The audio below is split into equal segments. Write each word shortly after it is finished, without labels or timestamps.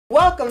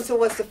Welcome to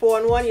What's the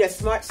 4-in-1, your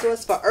smart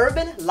source for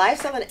urban,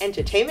 lifestyle, and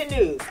entertainment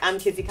news. I'm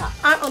Kizzy Cox.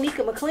 I'm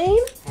Onika McLean.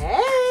 Hey.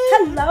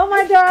 Hello,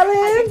 my darling.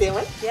 How you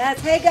doing?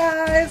 Yes, hey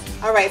guys.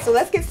 All right, so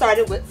let's get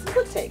started with some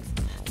quick takes.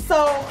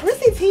 So,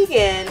 Chrissy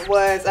Teigen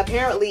was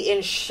apparently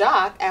in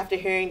shock after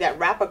hearing that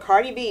rapper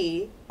Cardi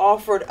B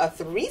offered a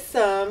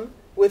threesome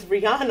with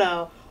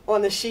Rihanna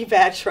on the She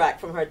Bad track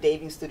from her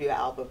debut studio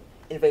album,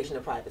 Invasion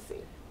of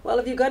Privacy. Well,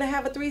 if you're going to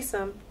have a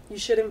threesome, you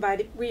should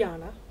invite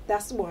Rihanna.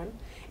 That's one.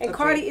 And Okay.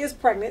 Cardi is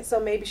pregnant, so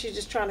maybe she's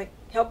just trying to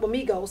help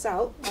amigos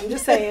out. I'm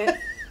just saying.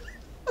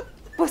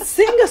 But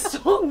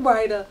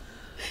singer-songwriter,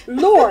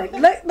 Lorde,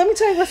 let me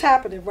tell you what's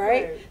happening,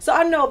 right? So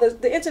I know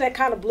the internet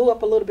kind of blew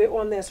up a little bit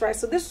on this, right?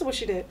 So this is what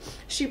she did.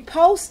 She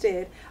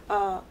posted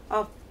a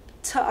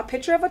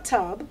picture of a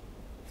tub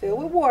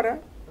filled with water,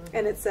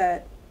 and it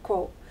said,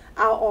 quote,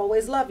 "I'll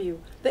always love you."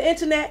 The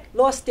internet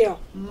lost their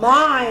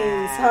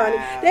minds, honey.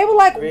 They were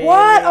like, Really?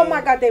 what? Oh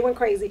my God, they went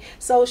crazy.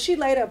 So she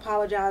later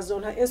apologized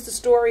on her Insta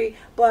story,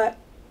 but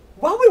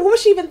What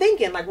was she even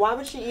thinking? Like, why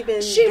would she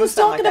even she do was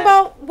something talking like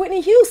that? about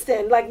Whitney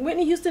Houston. Like,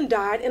 Whitney Houston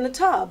died in a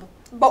tub.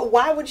 But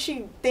why would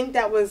she think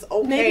that was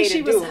okay Maybe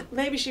she to was do?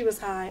 maybe she was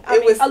high.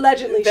 It was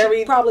allegedly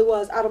very- she probably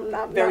was. I'm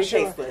not Very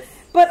sure. tasteless.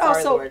 But Sorry,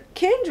 also Lord.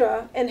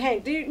 Kendra and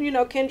Hank. Do you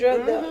know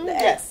Kendra, the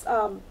Yes.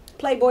 ex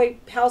Playboy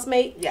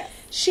housemate? Yes.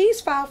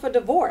 She's filed for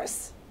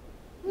divorce.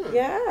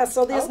 Yeah,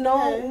 so there's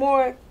no Okay.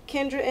 more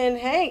Kendra and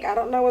Hank. I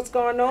don't know what's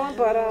going on,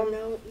 but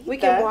we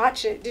can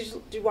watch it. Did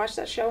you watch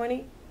that show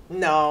any?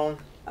 No.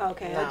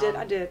 Okay, No.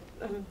 I did.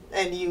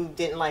 And you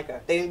didn't like her.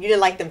 You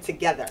didn't like them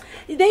together.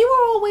 They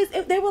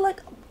were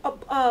like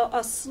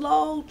a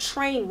slow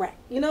train wreck.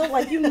 You know,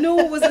 like you knew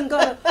it wasn't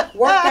gonna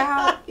work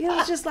out. It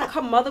was just like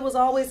her mother was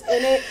always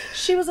in it.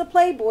 She was a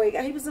Playboy.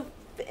 He was a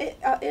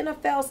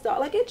NFL star.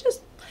 Like it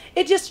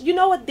just you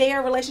know what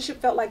their relationship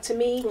felt like to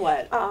me.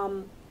 What?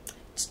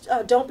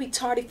 Don't be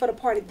tardy for the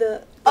party.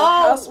 The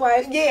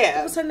housewife. Yeah.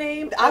 What was her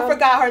name? I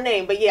forgot her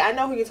name, but yeah, I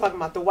know who you're talking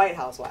about. The White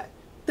Housewife.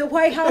 The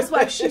White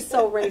Housewife. She's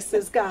so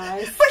racist,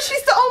 guys. But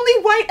she's the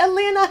only white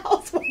Atlanta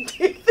housewife.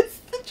 It's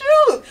the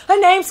truth. Her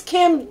name's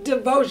Kim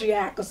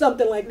Devoziak or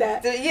something like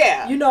that.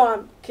 Yeah. You know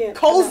I'm Kim.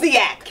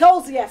 Koziak.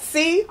 Koziak.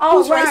 See? Oh,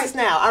 Who's right. racist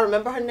now? I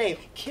remember her name.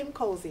 Kim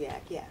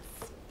Koziak, yes.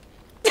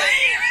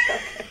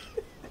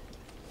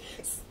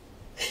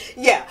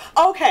 Yeah.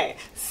 Okay.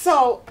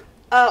 So,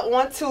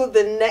 on to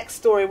the next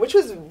story,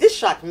 this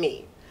shocked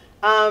me.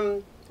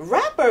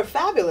 Rapper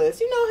Fabolous,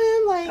 you know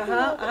him? Like,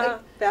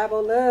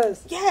 Fabolous.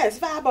 yes,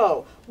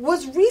 Fabo,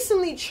 was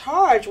recently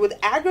charged with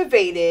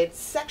aggravated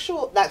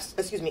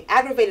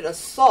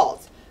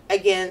assault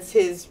against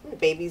his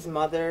baby's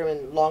mother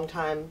and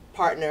longtime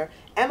partner,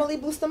 Emily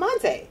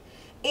Bustamante.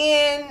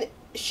 And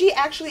she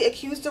actually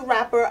accused the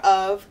rapper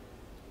of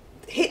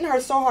hitting her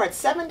so hard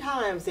 7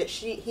 times that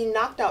he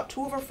knocked out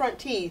 2 of her front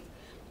teeth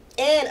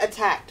and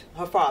attacked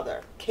her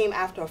father, came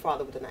after her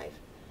father with a knife.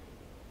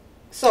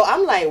 So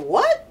I'm like,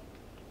 what?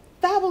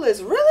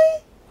 Fabolous,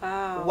 really?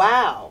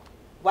 Wow.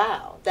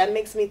 Wow. That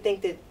makes me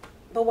think that.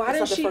 But why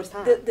didn't not the she? first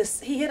time.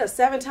 He hit her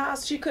 7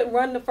 times. She couldn't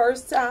run the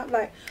first time.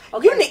 Like,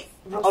 okay,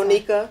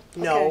 Onika,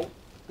 no, Okay.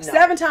 no.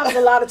 7 times is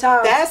a lot of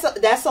times.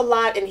 That's a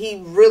lot, and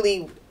he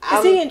really.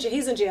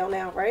 He's in jail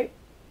now, right?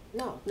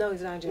 No, No,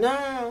 he's not in jail.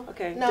 no.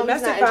 Okay. No, he's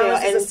Domestic not in jail,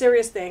 violence is and- a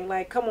serious thing.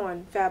 Like, come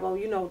on, Fabo,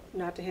 you know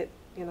not to hit.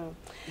 You know.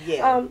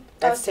 Yeah,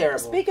 that's terrible.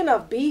 Speaking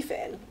of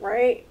beefing,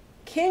 right?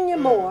 Kenya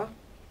Moore,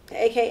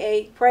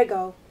 aka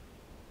Prego.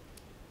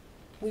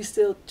 We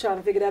still trying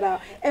to figure that out.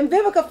 And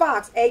Vivica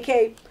Fox,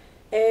 aka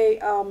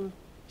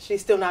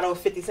She's still not over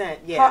 50 Cent.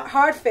 Yeah.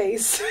 hard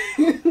face.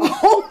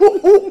 What?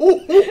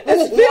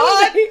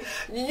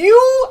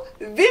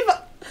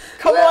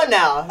 Come on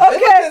now. Okay.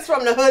 Vivica's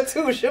from the hood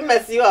too. She'll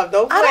mess you up.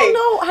 Don't play.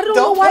 I don't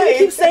know why play. you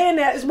keep saying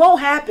that. It won't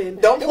happen.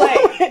 Don't play.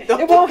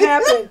 It won't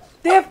happen.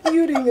 They're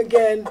feuding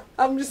again.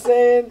 I'm just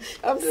saying.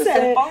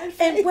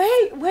 And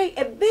wait,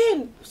 and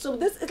then so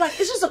this is like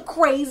it's just a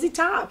crazy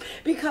time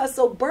because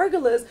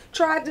burglars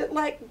tried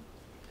to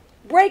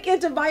break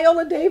into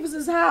Viola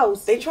Davis's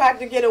house. They tried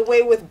to get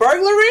away with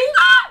burglary?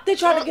 They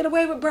tried to get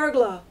away with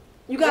burglar.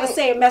 You gotta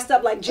say it messed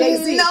up like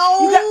Jay-Z.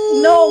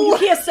 No. You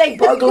can't say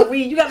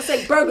burglary. You gotta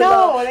say burglar.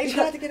 No, they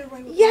tried to get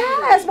away with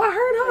Yes, burglary. I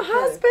heard her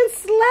husband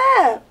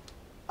slept.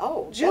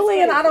 Oh, that's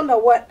Julian, I crazy. don't know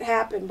what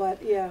happened,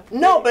 but yeah.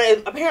 No,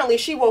 but apparently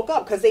she woke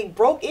up because they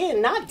broke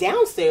in, not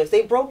downstairs.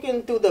 They broke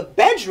in through the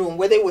bedroom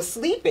where they were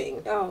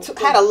sleeping. Oh,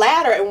 had a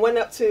ladder and went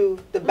up to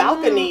the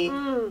balcony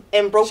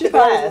and broke the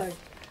glass.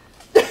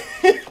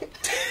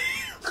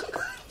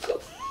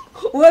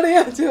 What are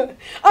you doing?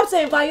 I'm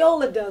saying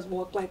Viola does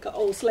walk like an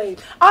old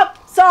slave. I'm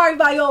sorry,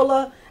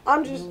 Viola.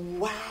 I'm just.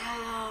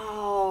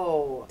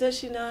 Wow. Does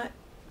she not?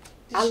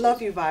 I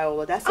love you,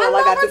 Viola. That's I all I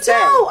love got her to say.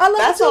 too. I love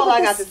That's her too, all I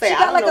but got to say. She I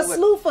got don't like know a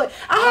slew foot.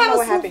 I don't know have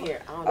what a happened slew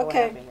here. I don't know what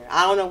Okay. happened here.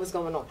 I don't know what's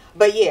going on.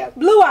 But yeah.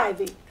 Blue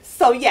Ivy.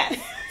 So yes.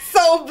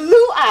 So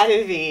Blue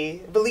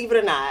Ivy, believe it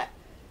or not,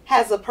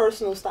 has a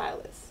personal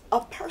stylist.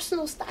 A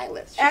personal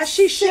stylist. As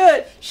she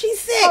should. She's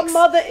 6. Her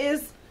mother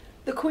is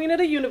the queen of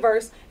the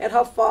universe, and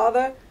her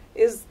father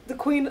is the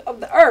queen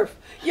of the earth.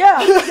 Yeah.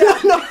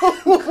 No,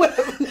 wait.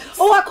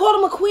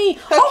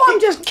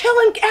 just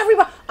killing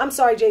everybody. I'm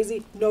sorry,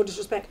 Jay-Z. No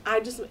disrespect. I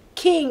just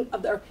king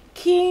of the earth.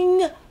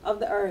 King of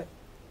the earth.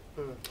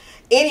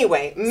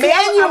 Anyway,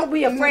 I would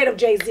be afraid of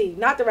Jay-Z,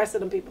 not the rest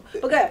of them people.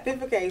 Okay.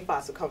 Vivica A.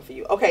 Fox will come for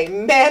you. Okay,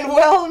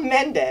 Manuel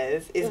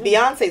Mendez is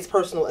Beyonce's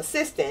personal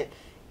assistant,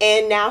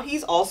 and now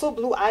he's also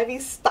Blue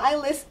Ivy's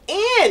stylist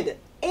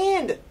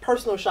and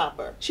personal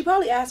shopper. She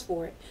probably asked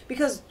for it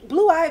because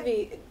Blue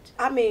Ivy,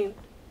 I mean,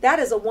 that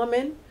is a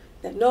woman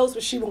that knows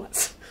what she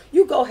wants.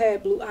 You go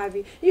ahead, Blue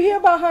Ivy. You hear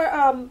about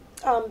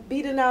her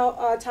beating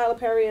out Tyler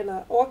Perry in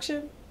an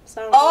auction?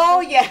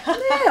 Yeah.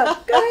 Yeah,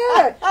 go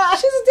ahead.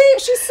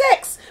 She's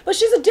 6, but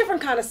she's a different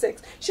kind of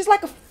 6. She's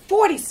like a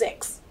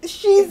 46.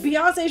 If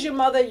Beyonce's your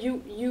mother,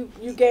 you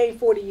gained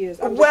 40 years.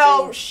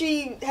 Well,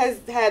 she has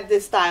had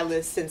this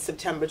stylist since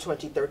September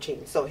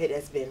 2013, so it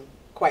has been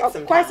quite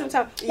some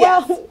time.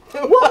 Yes. Well,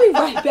 we'll be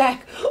right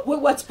back with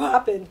what's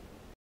poppin'.